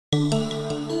Hi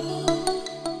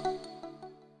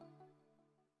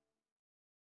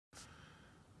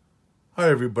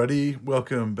everybody,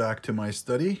 welcome back to my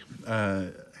study,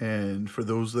 and for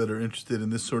those that are interested in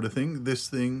this sort of thing,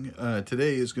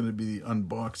 today is going to be the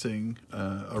unboxing,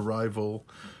 arrival,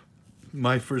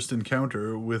 my first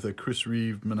encounter with a Chris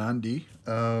Reeve Mnandi.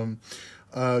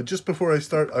 Just before I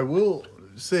start, I will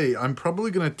say I'm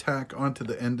probably going to tack onto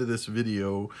the end of this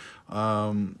video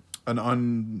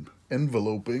an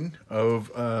enveloping of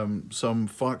some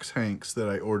Fox Hanx that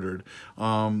I ordered.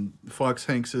 Fox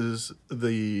Hanx is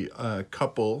the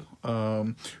couple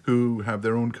who have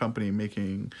their own company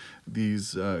making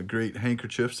these great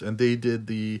handkerchiefs, and they did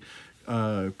the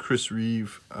Chris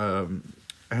Reeve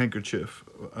handkerchief,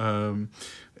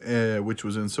 which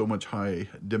was in so much high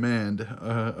demand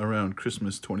around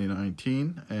Christmas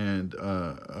 2019 and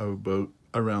about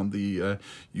around the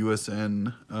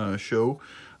USN show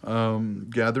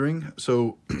gathering.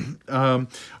 So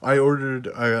I ordered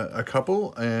a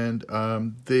couple, and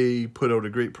they put out a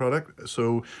great product.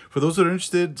 So for those that are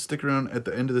interested, stick around at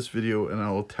the end of this video and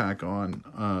I'll tack on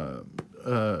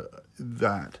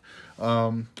that.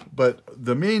 But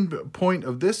the main point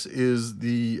of this is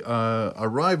the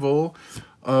arrival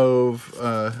of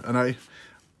and I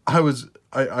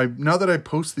now that I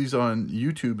post these on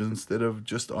YouTube instead of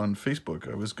just on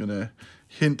Facebook, I was gonna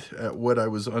hint at what I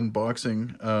was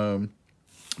unboxing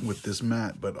with this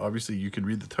mat, but obviously you can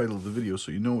read the title of the video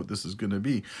so you know what this is gonna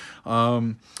be.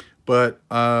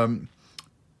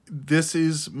 This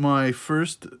is my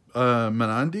first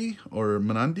Mnandi or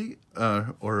Mnandi.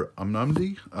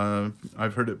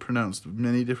 I've heard it pronounced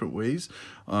many different ways.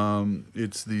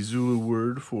 It's the Zulu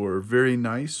word for very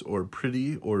nice or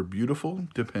pretty or beautiful,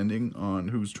 depending on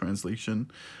whose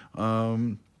translation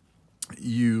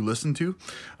you listen to.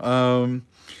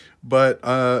 But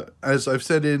as I've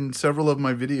said in several of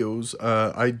my videos,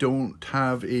 I don't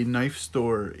have a knife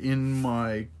store in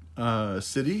my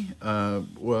city,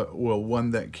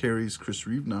 one that carries Chris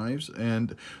Reeve knives,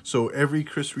 and so every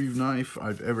Chris Reeve knife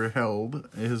I've ever held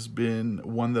has been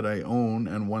one that I own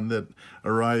and one that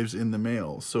arrives in the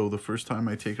mail. So the first time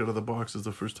I take it out of the box is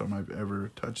the first time I've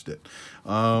ever touched it.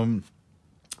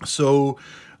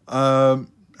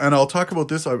 And I'll talk about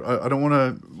this. I don't want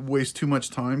to waste too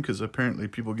much time because apparently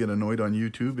people get annoyed on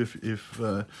YouTube if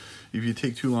you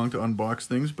take too long to unbox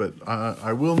things. But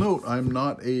I will note I'm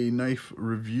not a knife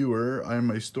reviewer. I'm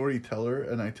a storyteller,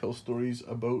 and I tell stories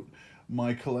about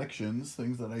my collections,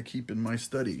 things that I keep in my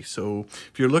study. So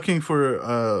if you're looking for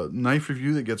a knife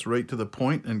review that gets right to the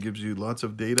point and gives you lots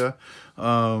of data,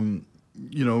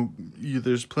 you know,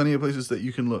 there's plenty of places that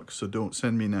you can look, so don't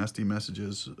send me nasty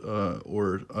messages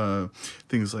or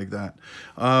things like that.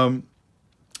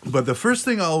 But the first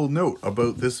thing I'll note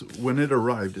about this when it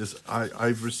arrived is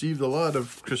I've received a lot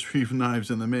of Chris Reeve knives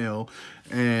in the mail,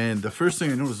 and the first thing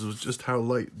I noticed was just how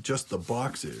light just the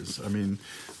box is. I mean,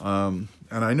 and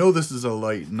I know this is a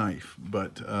light knife,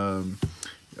 but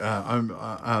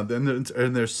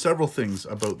there's several things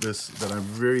about this that I'm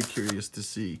very curious to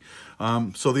see.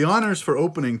 So the honors for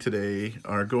opening today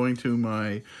are going to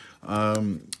my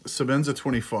Sebenza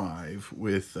 25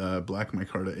 with black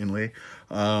micarta inlay.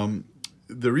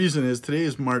 The reason is today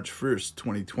is March 1st,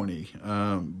 2020,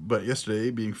 but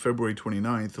yesterday being February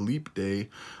 29th, Leap Day,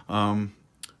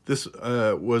 this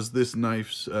was this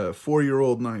knife's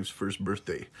 4-year-old knife's first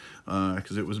birthday,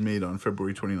 because it was made on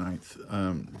February 29th,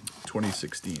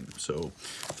 2016. So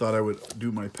thought I would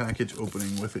do my package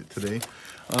opening with it today.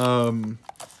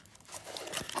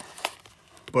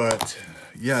 But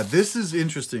yeah, this is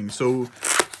interesting. So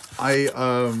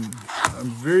I'm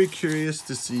very curious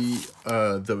to see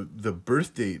the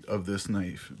birth date of this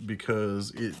knife,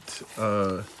 because it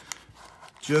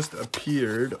just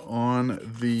appeared on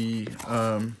the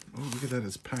oh, look at that,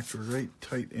 it's packed right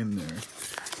tight in there.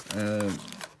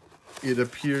 It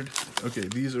appeared, okay,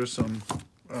 these are some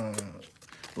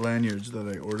lanyards that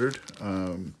I ordered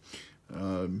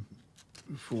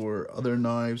for other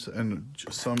knives, and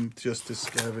some just to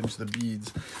scavenge the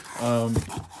beads.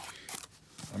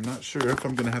 I'm not sure if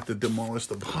I'm going to have to demolish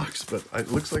the box, but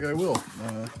it looks like I will.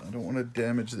 I don't want to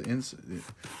damage the inside.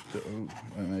 Oh,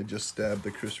 and I just stabbed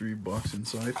the Chris Reeve box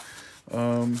inside.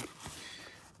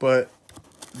 But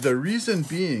the reason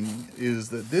being is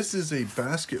that this is a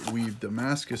Basketweave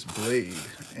Damascus blade,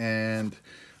 and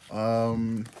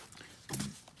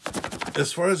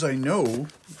as far as I know,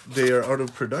 they are out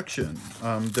of production.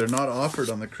 They're not offered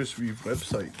on the Chris Reeve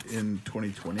website in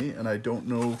 2020, and I don't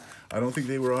think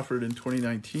they were offered in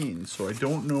 2019. So I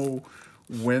don't know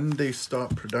when they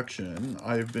stop production.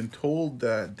 I've been told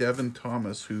that Devin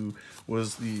Thomas, who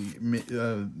was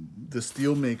the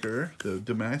steel maker, the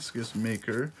Damascus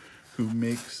maker, who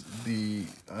makes the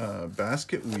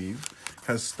Basketweave,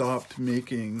 has stopped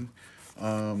making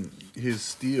his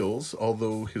steels,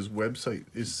 although his website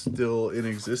is still in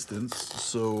existence.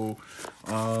 So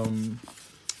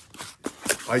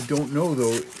I don't know,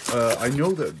 though. I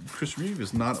know that Chris Reeve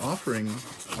is not offering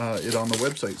it on the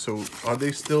website. So are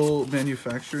they still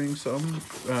manufacturing some,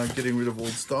 getting rid of old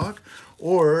stock?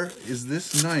 Or is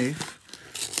this knife...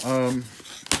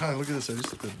 look at this. I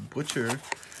just, the butcher...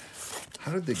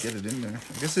 How did they get it in there?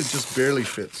 I guess it just barely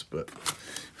fits, but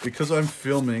because I'm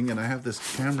filming and I have this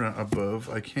camera above,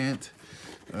 I can't...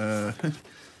 I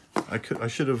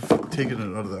should have taken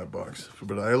it out of that box,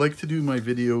 but I like to do my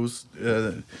videos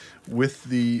with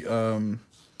the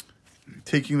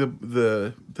taking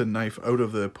the knife out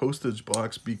of the postage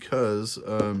box, because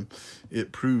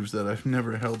it proves that I've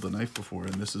never held the knife before,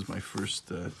 and this is my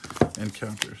first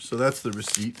encounter. So that's the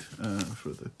receipt for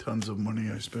the tons of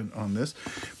money I spent on this.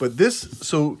 But this,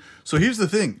 so here's the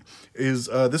thing, is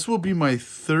this will be my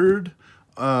third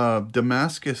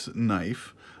Damascus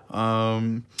knife.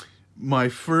 My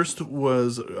first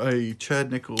was a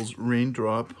Chad Nichols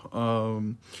Raindrop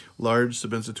large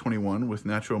Sebenza 21 with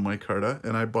natural micarta,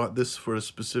 and I bought this for a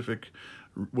specific,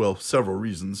 well, several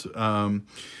reasons.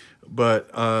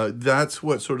 But that's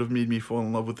what sort of made me fall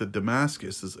in love with the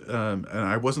Damascus. And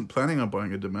I wasn't planning on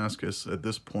buying a Damascus at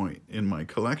this point in my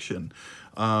collection.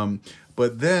 But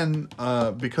then,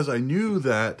 because I knew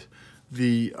that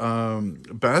the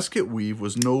Basketweave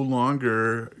was no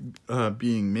longer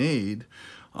being made,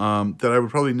 that I would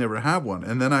probably never have one.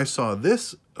 And then I saw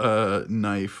this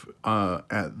knife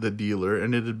at the dealer,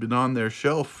 and it had been on their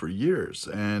shelf for years.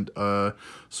 And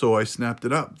so I snapped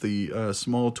it up, the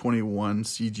small 21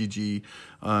 CGG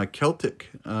Celtic,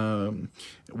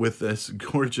 with this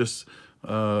gorgeous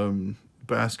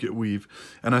Basketweave.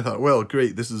 And I thought, well,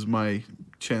 great, this is my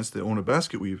chance to own a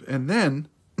Basketweave. And then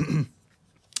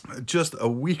just a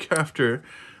week after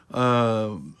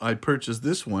I purchased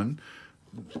this one,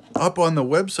 up on the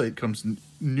website comes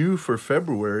new for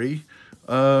February,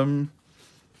 the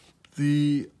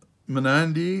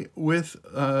Mnandi with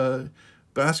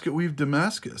Basketweave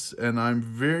Damascus. And I'm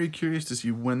very curious to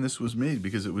see when this was made,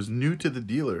 because it was new to the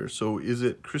dealer. So is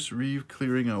it Chris Reeve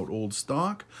clearing out old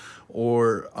stock,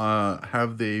 or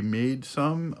have they made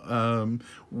some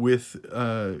with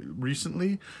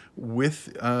recently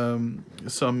with some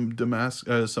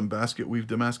Basketweave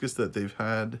Damascus that they've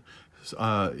had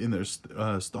in their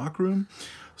stock room?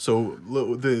 So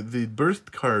the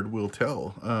birth card will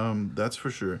tell, that's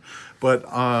for sure. But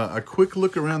a quick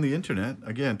look around the internet,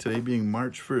 again, today being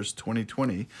March 1st,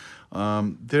 2020,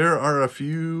 there are a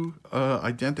few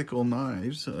identical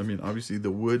knives. I mean, obviously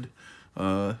the wood,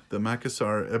 the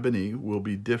Macassar Ebony will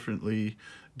be look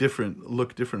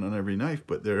different on every knife,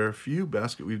 but there are a few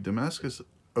Basketweave Damascus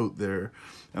out there,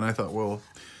 and I thought, well,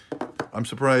 I'm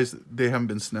surprised they haven't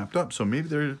been snapped up. So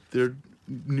maybe they're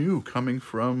new, coming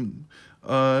from.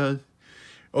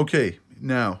 Okay,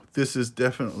 now this is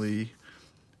definitely.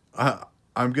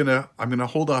 I'm gonna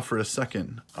hold off for a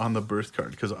second on the birth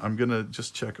card, because I'm gonna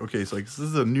just check. Okay, so like, this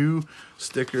is a new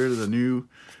sticker, the new.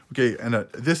 Okay, and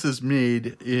this is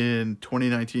made in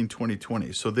 2019,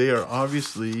 2020. So they are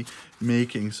obviously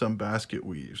making some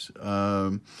Basketweaves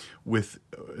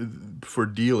for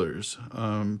dealers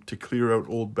to clear out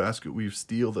old Basketweave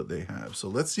steel that they have. So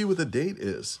let's see what the date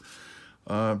is.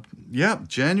 Yeah,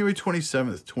 January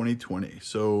 27th, 2020.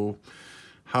 So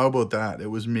how about that? It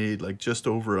was made like just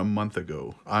over a month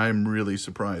ago. I'm really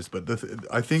surprised. But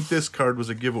I think this card was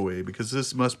a giveaway, because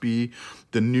this must be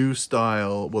the new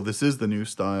style. Well, this is the new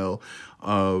style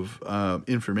of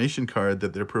information card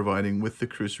that they're providing with the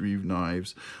Chris Reeve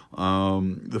knives.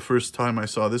 The first time I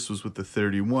saw this was with the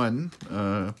 31.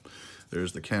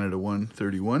 There's the Canada 1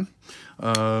 31.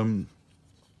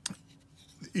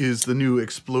 Is the new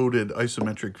exploded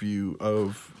isometric view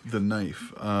of the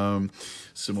knife,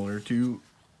 similar to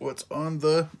what's on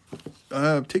the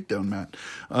takedown mat.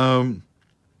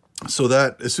 So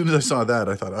that, as soon as I saw that,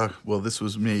 I thought, oh, well, this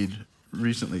was made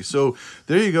recently. So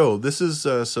there you go. This is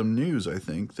some news, I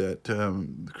think, that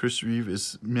Chris Reeve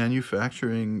is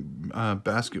manufacturing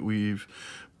Basketweave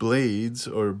blades,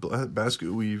 or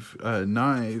Basketweave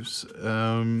knives,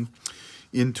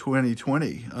 in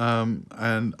 2020.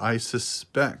 And I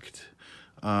suspect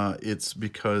it's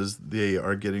because they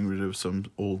are getting rid of some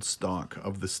old stock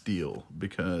of the steel,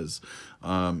 because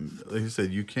like I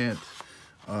said, you can't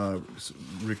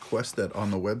request that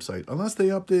on the website, unless they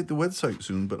update the website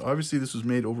soon. But obviously this was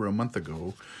made over a month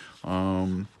ago.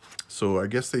 So I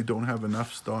guess they don't have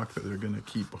enough stock that they're going to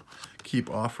keep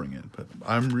offering it. But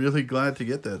I'm really glad to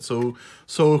get that. So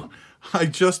I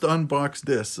just unboxed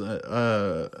this.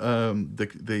 The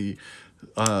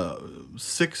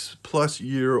 6+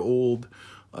 year old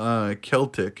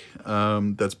Celtic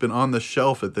that's been on the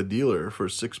shelf at the dealer for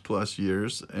 6+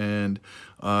 years, and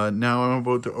now I'm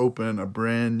about to open a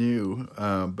brand new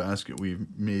basket weave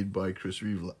made by Chris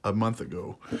Reeve a month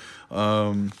ago.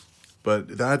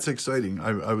 But that's exciting.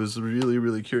 I was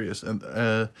really curious,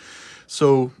 and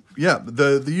so yeah,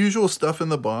 the usual stuff in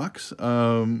the box.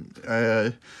 Well,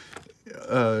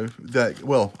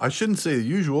 I shouldn't say the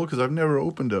usual because I've never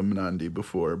opened a Mnandi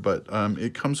before, but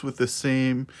it comes with the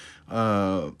same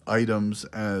items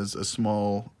as a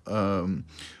small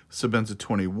Sebenza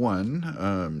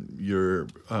 21, your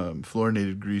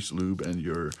fluorinated grease lube and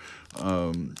your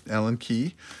Allen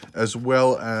key, as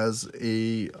well as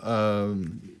a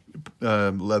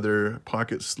leather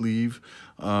pocket sleeve,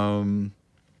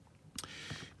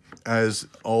 as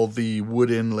all the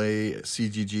wood inlay,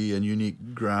 CGG, and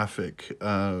unique graphic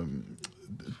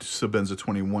Sebenza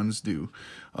 21s do.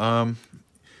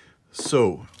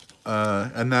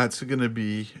 And that's gonna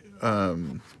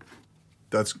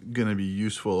be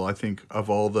useful. I think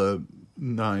of all the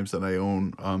knives that I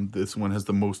own, this one has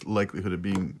the most likelihood of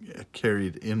being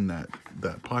carried in that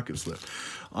pocket slip.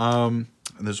 And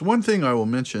there's one thing I will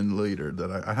mention later,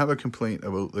 that I have a complaint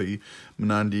about the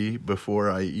Mnandi before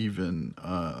I even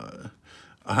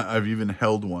I've even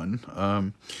held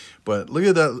one. But look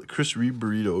at that Chris Reeve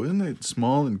burrito. Isn't it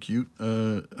small and cute?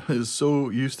 Is so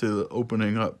used to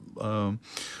opening up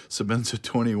Sebenza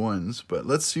 21s. But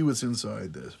let's see what's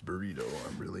inside this burrito.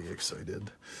 I'm really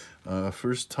excited.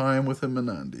 First time with a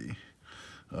Mnandi.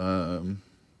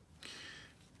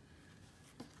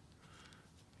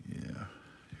 Yeah,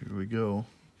 here we go.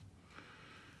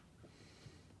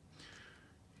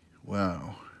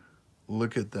 Wow,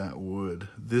 look at that wood.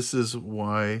 This is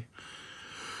why,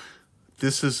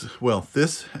 this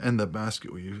and the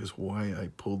basket weave is why I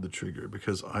pulled the trigger,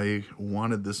 because I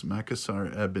wanted this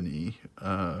Macassar Ebony,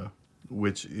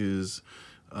 which is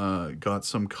got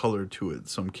some color to it,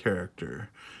 some character.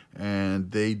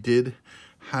 And they did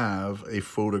have a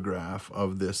photograph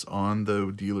of this on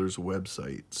the dealer's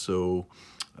website. So,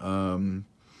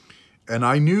 and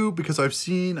I knew, because I've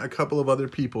seen a couple of other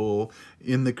people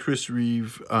in the Chris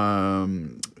Reeve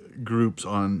groups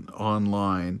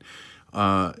online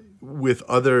with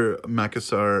other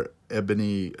Macassar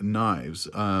Ebony knives,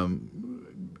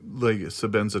 like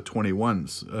Sebenza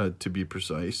 21s to be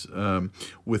precise,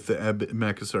 with the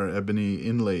Macassar Ebony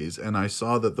inlays, and I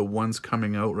saw that the ones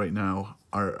coming out right now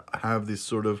have these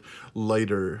sort of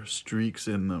lighter streaks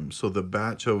in them. So the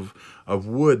batch of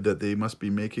wood that they must be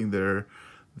making their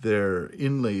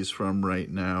inlays from right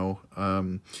now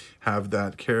have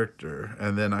that character.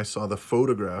 And then I saw the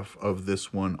photograph of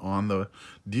this one on the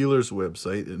dealer's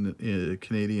website, in a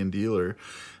Canadian dealer,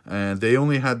 and they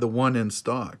only had the one in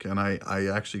stock. And I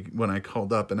actually, when I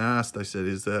called up and asked, I said,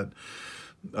 is that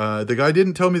the guy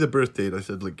didn't tell me the birth date. I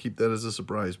said, like, keep that as a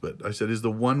surprise. But I said, is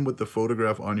the one with the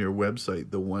photograph on your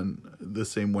website the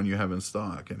same one you have in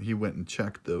stock? And he went and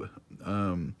checked the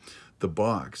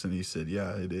box, and he said,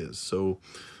 yeah, it is. So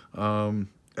and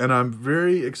I'm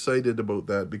very excited about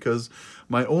that, because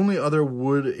my only other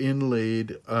wood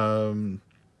inlaid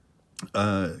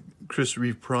Chris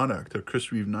Reeve product, or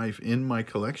Chris Reeve knife, in my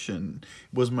collection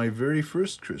was my very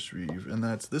first Chris Reeve, and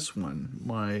that's this one,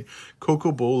 my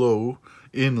Cocobolo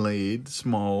inlaid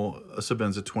small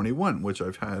Sebenza 21, which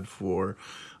I've had for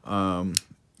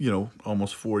you know,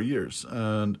 almost 4 years.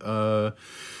 And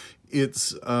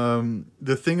it's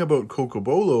the thing about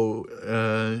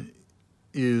Cocobolo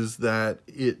is that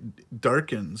it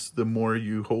darkens the more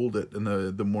you hold it, and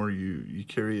the more you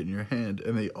carry it in your hand.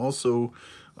 And they also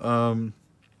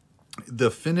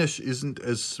the finish isn't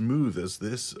as smooth as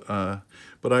this,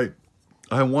 but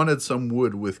I wanted some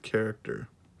wood with character.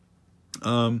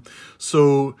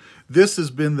 So this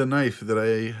has been the knife that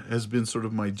has been sort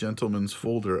of my gentleman's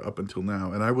folder up until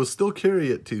now, and I will still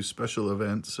carry it to special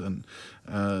events and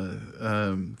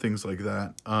things like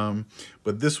that.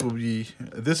 But this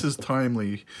is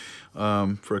timely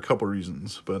for a couple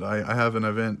reasons. But I have an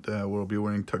event where I'll be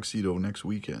wearing tuxedo next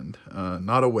weekend,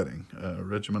 not a wedding, a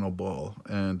regimental ball,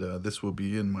 and this will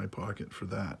be in my pocket for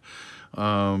that.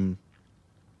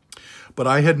 But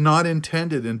I had not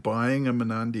intended in buying a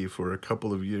Mnandi for a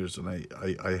couple of years, and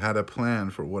I had a plan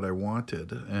for what I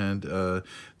wanted. And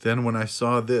then when I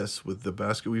saw this with the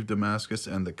Basketweave Damascus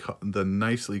and the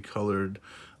nicely colored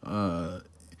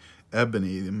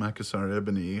Ebony, the Macassar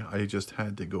Ebony, I just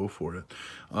had to go for it.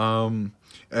 I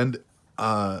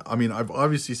mean, I've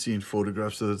obviously seen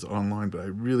photographs of this online, but I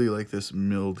really like this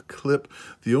milled clip.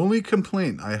 The only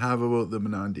complaint I have about the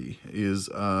Mnandi is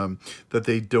that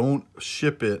they don't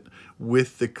ship it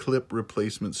with the clip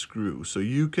replacement screw. So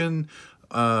you can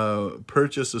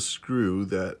purchase a screw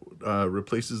that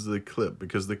replaces the clip,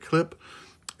 because the clip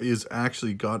is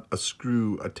actually got a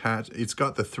screw attached. It's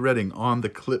got the threading on the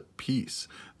clip piece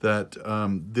that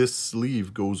this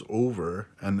sleeve goes over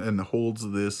and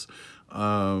holds this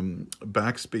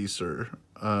back spacer,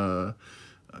 the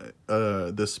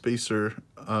spacer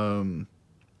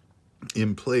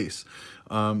in place.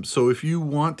 So if you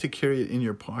want to carry it in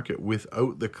your pocket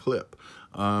without the clip,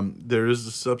 there is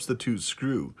a substitute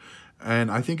screw.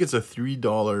 And I think it's a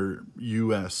 $3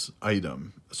 US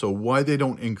item. So why they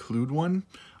don't include one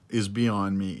is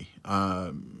beyond me.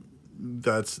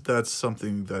 That's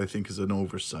something that I think is an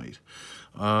oversight.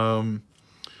 But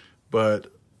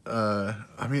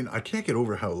I mean, I can't get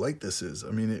over how light this is.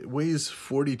 I mean, it weighs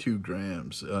 42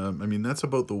 grams. I mean, that's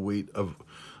about the weight of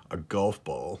a golf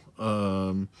ball.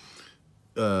 And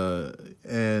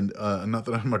not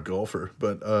that I'm a golfer,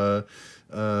 but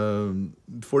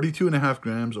 42.5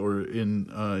 grams, or in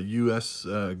US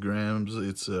grams,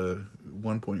 it's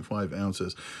 1.5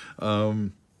 ounces.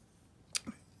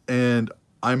 And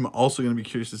I'm also going to be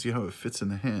curious to see how it fits in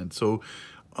the hand. So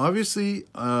obviously,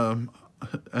 and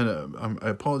I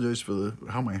apologize for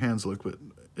how my hands look, but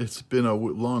it's been a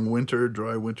long winter,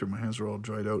 dry winter. My hands are all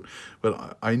dried out.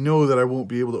 But I know that I won't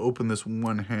be able to open this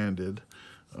one-handed.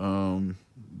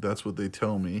 That's what they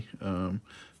tell me.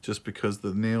 Just because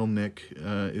the nail nick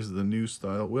is the new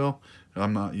style. Well,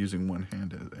 I'm not using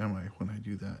one-handed, am I, when I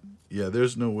do that? Yeah,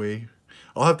 there's no way.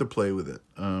 I'll have to play with it.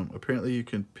 Apparently you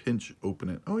can pinch open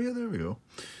it. Oh yeah, there we go.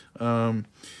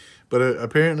 But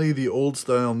apparently the old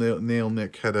style nail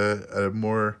nick had a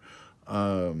more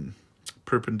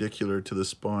perpendicular to the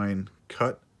spine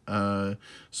cut,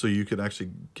 so you could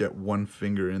actually get one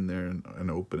finger in there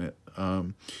and open it.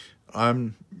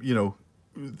 I'm, you know,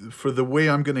 for the way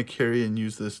I'm going to carry and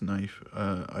use this knife,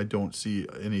 I don't see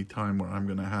any time where I'm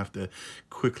going to have to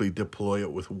quickly deploy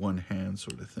it with one hand,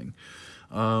 sort of thing.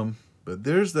 But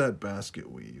there's that basket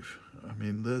weave. I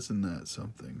mean, isn't that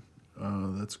something?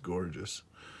 That's gorgeous.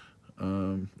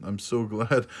 I'm so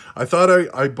glad. I thought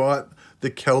I bought the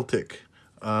Celtic,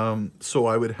 so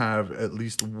I would have at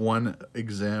least one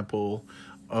example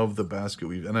of the basket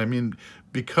weave. And I mean,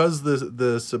 because the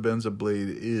Sebenza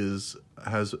blade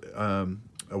has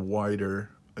a wider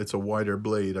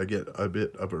blade, I get a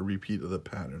bit of a repeat of the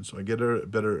pattern, so I get a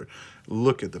better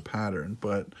look at the pattern.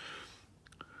 But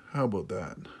how about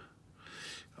that?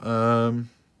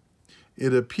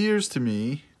 It appears to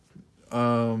me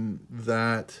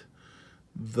that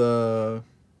the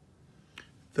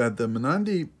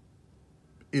Mnandi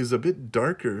is a bit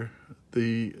darker.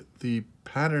 The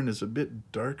pattern is a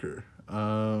bit darker.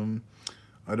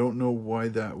 I don't know why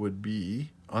that would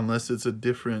be, unless it's a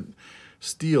different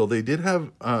steel. They did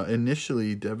have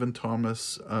initially Devin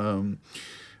Thomas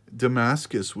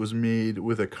Damascus was made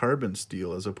with a carbon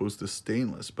steel as opposed to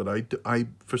stainless, but I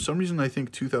for some reason I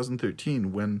think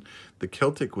 2013, when the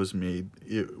Celtic was made,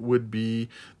 it would be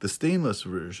the stainless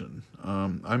version.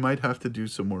 I might have to do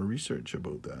some more research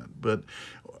about that, but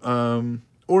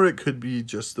or it could be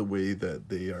just the way that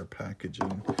they are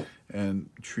packaging and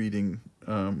treating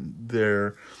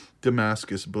their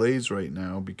Damascus blades right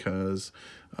now, because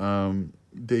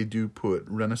they do put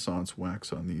Renaissance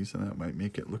wax on these, and that might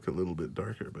make it look a little bit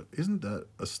darker. But isn't that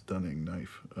a stunning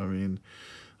knife? I mean,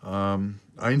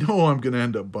 I know I'm going to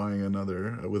end up buying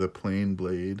another with a plain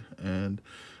blade, and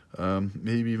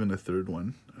maybe even a third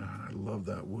one. I love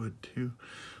that wood too.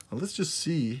 Well, let's just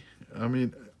see. I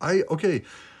mean, I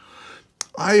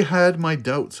had my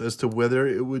doubts as to whether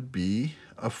it would be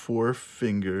a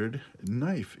 4-fingered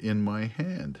knife in my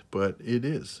hand, but it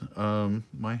is.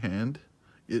 My hand,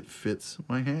 it fits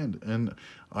my hand, and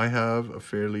I have a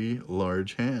fairly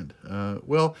large hand.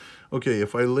 Well, okay,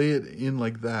 if I lay it in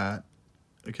like that,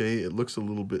 okay, it looks a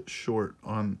little bit short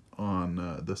on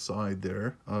the side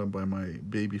there by my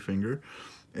baby finger,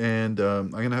 and I'm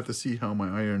gonna have to see how my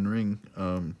iron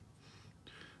ring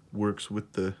works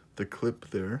with the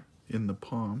clip there in the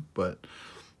palm. But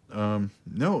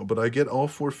no, but I get all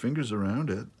 4 fingers around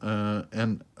it,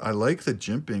 and I like the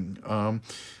jimping.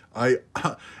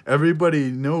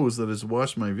 Everybody knows that has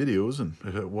watched my videos, and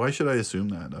why should I assume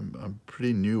that? I'm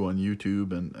pretty new on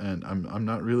YouTube, and I'm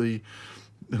not really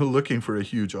looking for a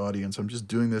huge audience. I'm just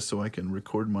doing this so I can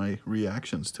record my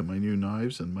reactions to my new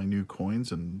knives and my new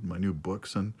coins and my new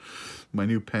books and my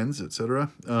new pens,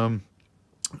 etc.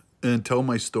 and tell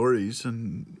my stories.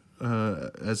 And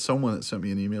as someone that sent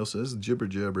me an email says, jibber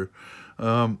jabber.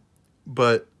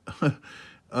 But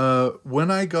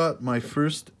when I got my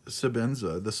first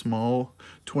Sebenza, the small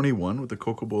 21 with the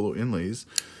Cocobolo inlays,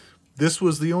 this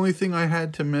was the only thing I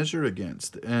had to measure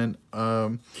against. And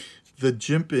the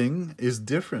jimping is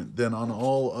different than on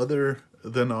all other,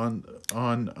 than on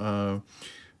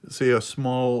say a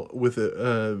small with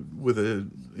a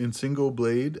in single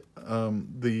blade.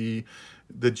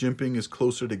 The jimping is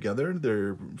closer together.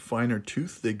 They're finer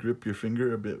tooth. They grip your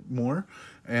finger a bit more.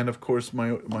 And of course,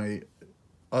 my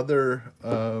other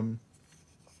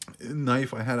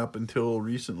knife I had up until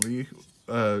recently,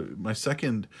 my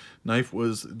second knife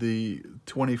was the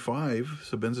 25,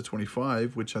 Sebenza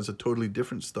 25, which has a totally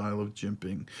different style of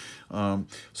jimping.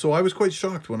 So I was quite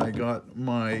shocked when I got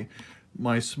my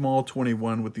small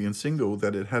 21 with the Insingo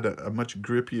that it had a much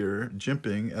grippier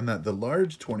jimping, and that the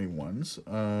large 21s,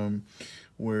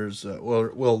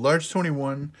 well, large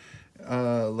 21,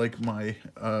 like my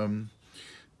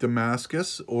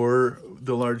Damascus, or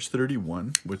the large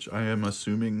 31, which I am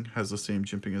assuming has the same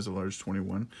jimping as a large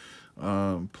 21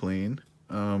 plain,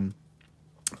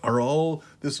 are all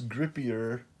this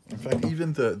grippier. In fact,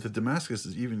 even the Damascus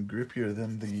is even grippier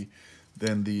than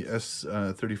the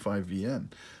S35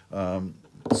 VN.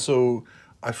 So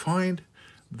I find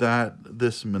that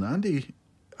this Mnandi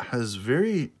has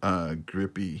very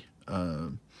grippy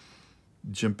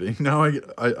jimping. Now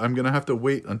I'm gonna have to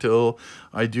wait until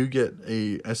I do get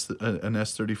an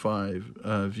S35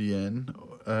 VN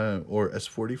or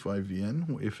S45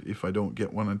 VN if I don't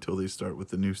get one until they start with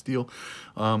the new steel.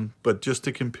 But just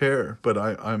to compare. But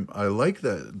I like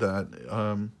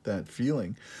that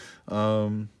feeling.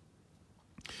 And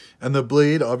the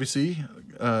blade, obviously,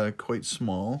 quite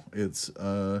small. It's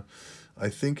I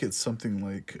think it's something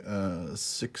like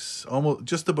 6, almost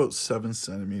just about 7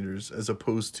 centimeters, as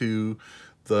opposed to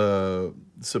the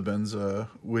Sebenza,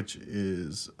 which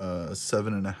is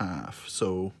 7.5.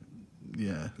 So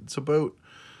yeah, it's about,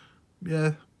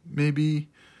 yeah, maybe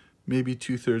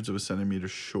 2/3 of a centimeter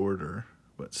shorter,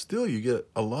 but still you get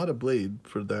a lot of blade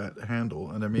for that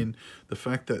handle. And I mean, the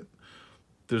fact that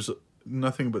there's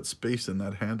nothing but space in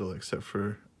that handle except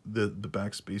for the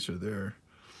back spacer there.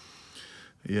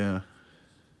 Yeah.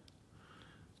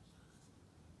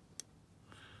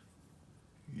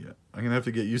 Yeah, I'm gonna have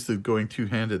to get used to going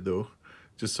two-handed though,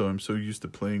 just so I'm so used to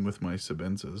playing with my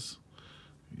Sebenzas.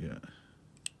 Yeah.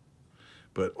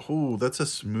 But oh, that's a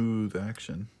smooth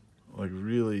action. Like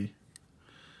really,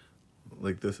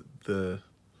 like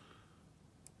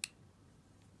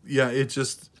yeah, it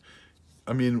just,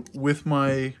 I mean, with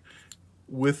my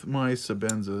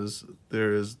Sebenzas,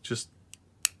 there is just,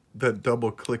 that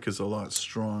double click is a lot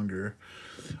stronger.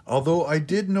 Although I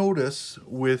did notice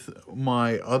with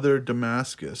my other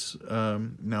Damascus,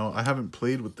 now I haven't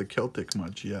played with the Celtic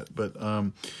much yet, but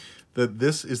that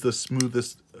this is the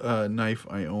smoothest knife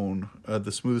I own,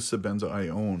 the smoothest Sebenza I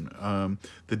own.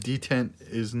 The detent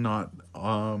is not,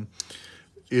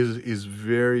 is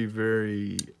very,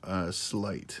 very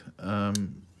slight,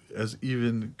 as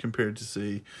even compared to,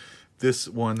 say, this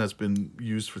one that's been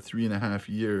used for 3.5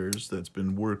 years, that's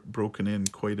been broken in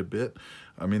quite a bit.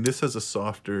 I mean, this has a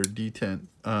softer detent,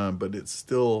 but it's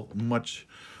still much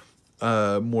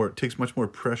more, it takes much more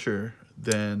pressure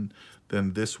than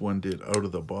this one did out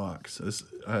of the box.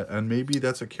 And maybe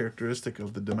that's a characteristic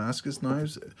of the Damascus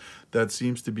knives. That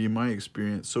seems to be my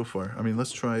experience so far. I mean,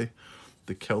 let's try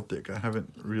the Celtic. I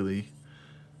haven't really...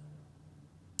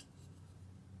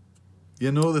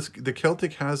 You know, the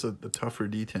Celtic has a tougher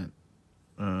detent.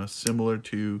 Similar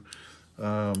to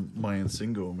my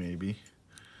Insingo, maybe.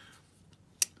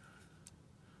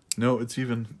 No, it's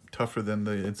even tougher than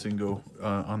the Insingo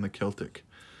on the Celtic.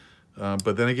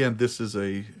 But then again, this is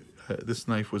this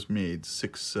knife was made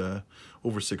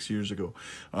over 6 years ago.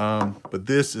 But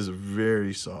this is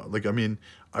very soft. Like, I mean,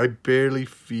 I barely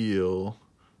feel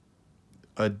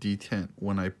a detent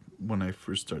when I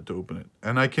first start to open it,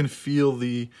 and I can feel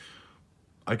the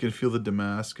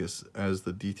Damascus as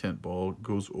the detent ball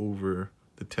goes over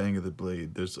the tang of the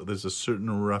blade. There's a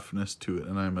certain roughness to it,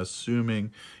 and I'm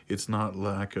assuming it's not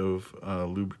lack of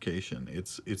lubrication.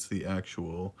 It's the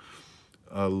actual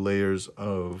layers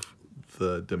of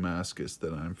the Damascus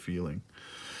that I'm feeling.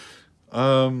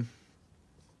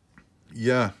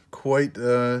 Yeah, quite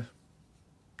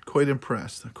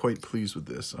impressed, quite pleased with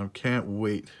this. I can't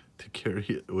wait to carry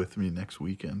it with me next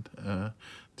weekend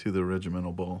to the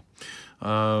regimental ball.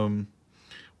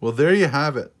 Well, there you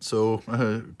have it. So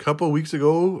a couple of weeks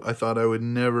ago, I thought I would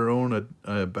never own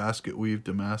a Basketweave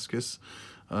Damascus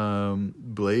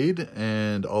blade,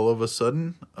 and all of a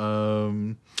sudden,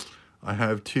 I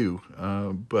have two,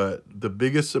 but the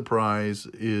biggest surprise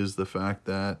is the fact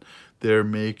that they're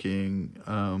making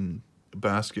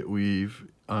Basketweave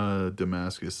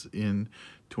Damascus in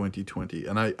 2020.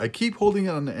 And I keep holding it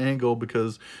on an angle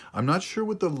because I'm not sure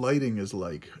what the lighting is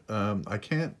like. I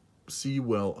can't see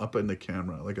well up in the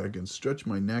camera. Like I can stretch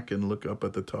my neck and look up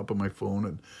at the top of my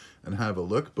phone and have a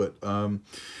look, but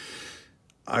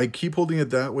I keep holding it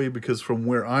that way because from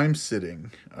where I'm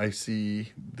sitting, I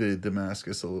see the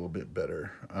Damascus a little bit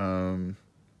better.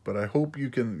 But I hope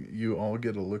you all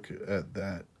get a look at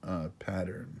that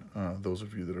pattern. Those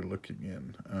of you that are looking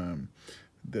in,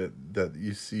 that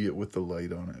you see it with the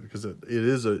light on it, because it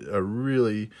is a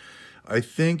really, I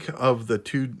think of the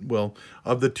two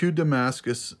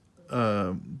Damascus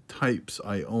types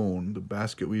I own, the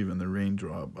Basketweave and the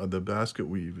Raindrop. The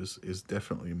Basketweave is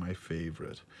definitely my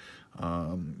favorite.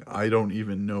 I don't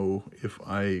even know if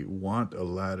I want a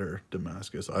ladder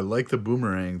Damascus. I like the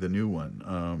Boomerang, the new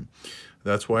one.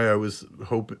 That's why I was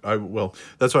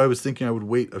that's why I was thinking I would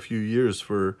wait a few years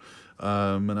for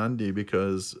Mnandi,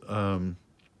 because I'm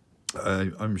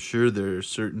sure they're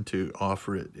certain to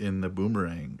offer it in the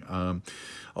Boomerang.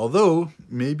 Although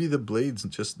maybe the blade's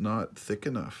just not thick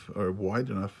enough or wide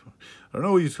enough. I don't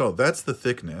know what you call it. That's the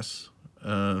thickness.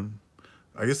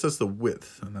 I guess that's the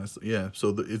width, and that's, yeah. So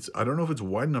I don't know if it's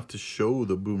wide enough to show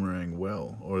the Boomerang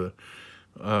well, or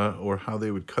how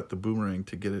they would cut the Boomerang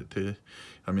to get it to.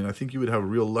 I mean, I think you would have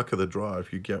real luck of the draw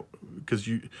if you get, because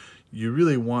you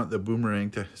really want the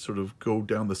Boomerang to sort of go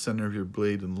down the center of your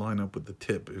blade and line up with the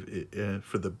tip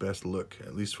for the best look,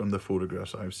 at least from the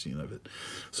photographs I've seen of it.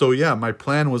 So yeah, my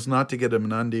plan was not to get a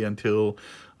Mnandi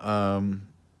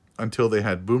until they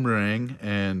had Boomerang,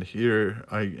 and here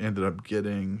I ended up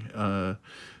getting the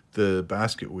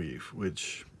Basketweave,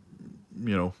 which,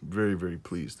 you know, very, very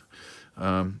pleased.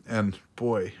 And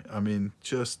boy, I mean,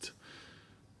 just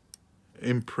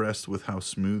impressed with how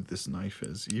smooth this knife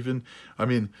is. Even, I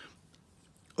mean,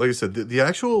 like I said, the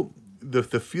actual, the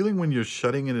feeling when you're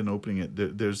shutting it and opening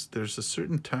it, there's a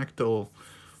certain tactile,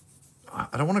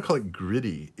 I don't want to call it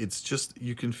gritty. It's just,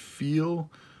 you can feel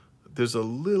there's a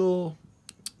little,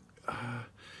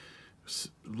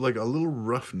 like a little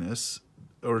roughness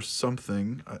or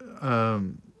something.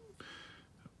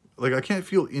 Like I can't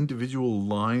feel individual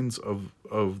lines of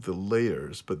the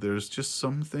layers, but there's just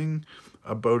something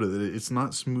about it that it's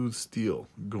not smooth steel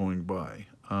going by.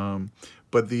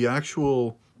 But the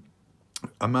actual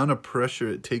amount of pressure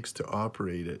it takes to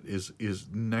operate it is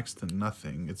next to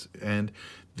nothing. And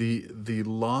the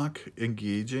lock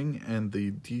engaging and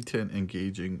the detent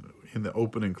engaging in the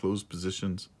open and closed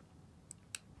positions,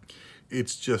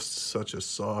 it's just such a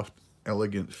soft,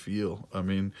 elegant feel. I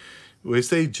mean, when they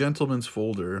say gentleman's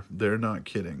folder, they're not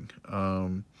kidding.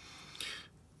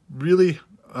 Really,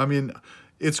 I mean,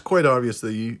 it's quite obvious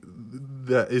that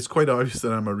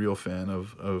I'm a real fan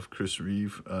of Chris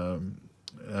Reeve. So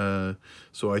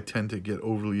I tend to get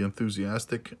overly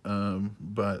enthusiastic,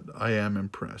 but I am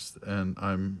impressed, and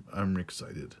I'm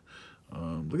excited.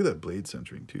 Look at that blade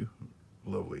centering too,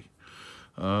 lovely.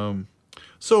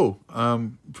 So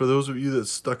for those of you that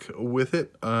stuck with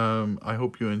it, I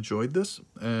hope you enjoyed this,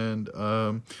 and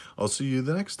I'll see you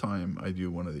the next time I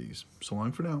do one of these. So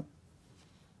long for now.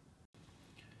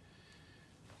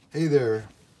 Hey there,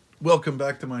 welcome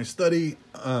back to my study.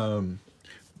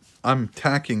 I'm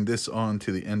tacking this on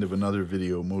to the end of another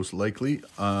video, most likely.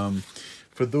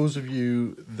 For those of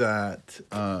you that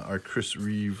are Chris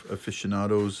Reeve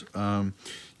aficionados,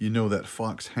 you know that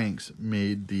Fox Hanx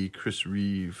made the Chris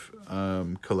Reeve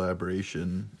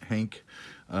collaboration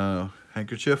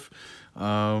handkerchief,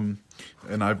 and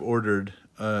I've ordered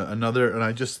another, and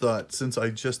I just thought, since I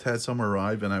just had some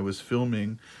arrive and I was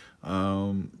filming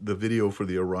the video for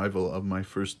the arrival of my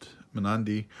first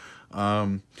Mnandi,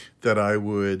 that I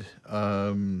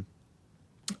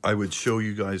would show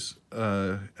you guys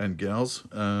and gals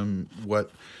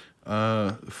what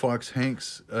Fox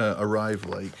Hanx arrived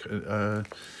like.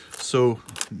 So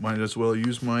might as well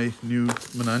use my new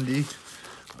Mnandi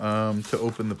to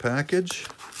open the package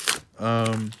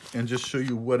and just show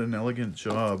you what an elegant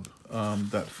job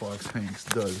that Fox Hanx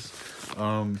does.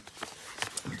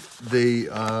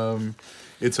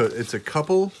 It's a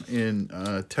couple in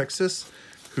Texas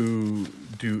who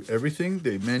do everything.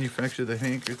 They manufacture the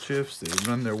handkerchiefs, they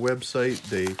run their website,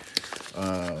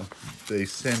 they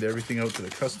send everything out to the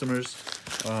customers.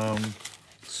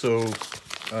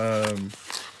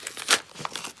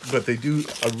 But they do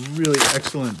a really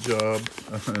excellent job.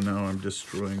 Now I'm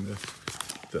destroying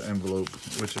the envelope,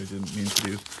 which I didn't mean to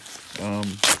do.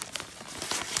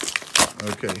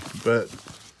 Okay, but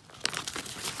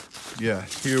yeah,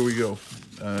 here we go.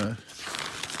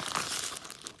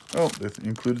 Oh, they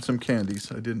included some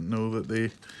candies. I didn't know that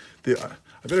I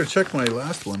better check my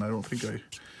last one. I don't think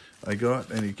I got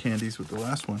any candies with the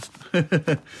last one.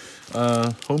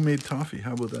 Homemade toffee,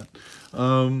 how about that?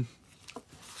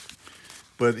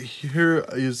 But here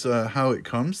is how it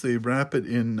comes. They wrap it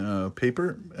in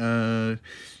paper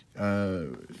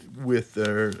with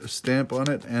their stamp on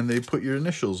it, and they put your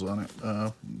initials on it,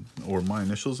 or my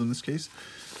initials in this case,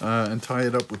 and tie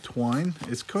it up with twine.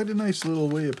 It's quite a nice little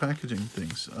way of packaging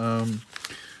things.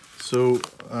 So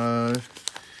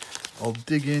I'll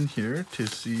dig in here to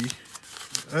see.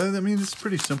 I mean, it's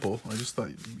pretty simple. I just thought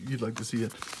you'd like to see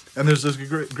it. And there's this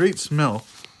great smell.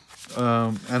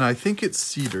 And I think it's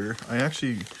cedar. I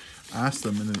actually asked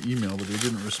them in an email, but they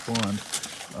didn't respond.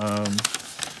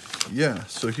 Yeah,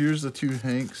 so here's the 2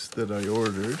 Hanx that I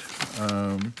ordered.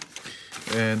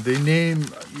 And they name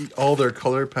all their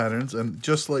color patterns, and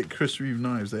just like Chris Reeve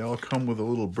Knives, they all come with a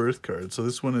little birth card. So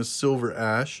this one is silver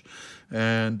ash,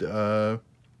 and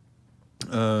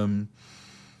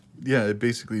yeah, it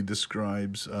basically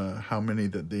describes how many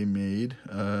that they made,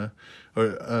 or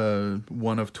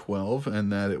 1 of 12,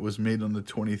 and that it was made on the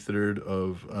 23rd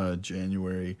of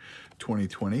January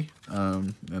 2020.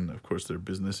 And of course, their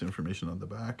business information on the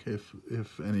back,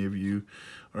 if any of you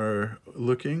are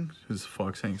looking, is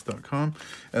foxhanx.com.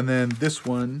 And then this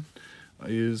one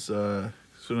is sort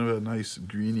of a nice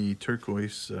greeny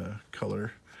turquoise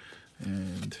color,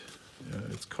 and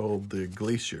it's called the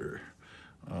Glacier.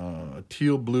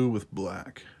 Teal blue with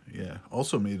black. Yeah,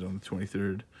 also made on the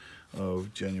 23rd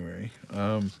of January.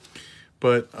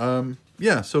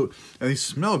 Yeah, so, and they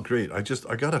smell great. I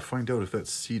gotta find out if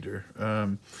that's cedar.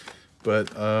 And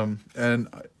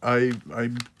I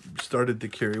started to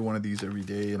carry one of these every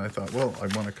day, and I thought, well, I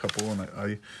want a couple,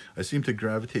 and I seem to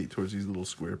gravitate towards these little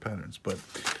square patterns. But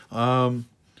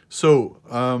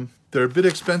they're a bit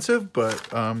expensive, but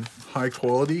high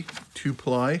quality,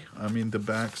 2-ply. I mean, the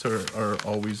backs are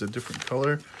always a different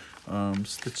color,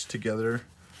 stitched together,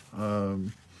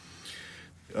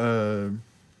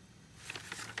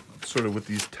 sort of with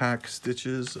these tack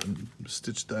stitches and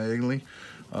stitched diagonally.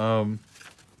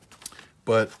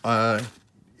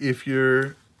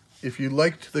 If you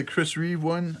liked the Chris Reeve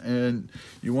one and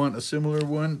you want a similar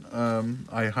one,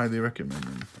 I highly recommend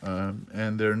them.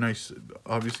 And they're nice,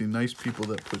 obviously nice people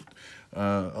that put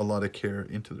a lot of care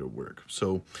into their work.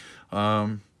 So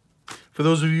for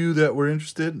those of you that were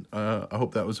interested, I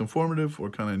hope that was informative or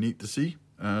kind of neat to see.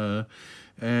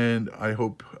 And I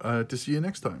hope to see you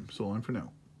next time. So long for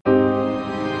now.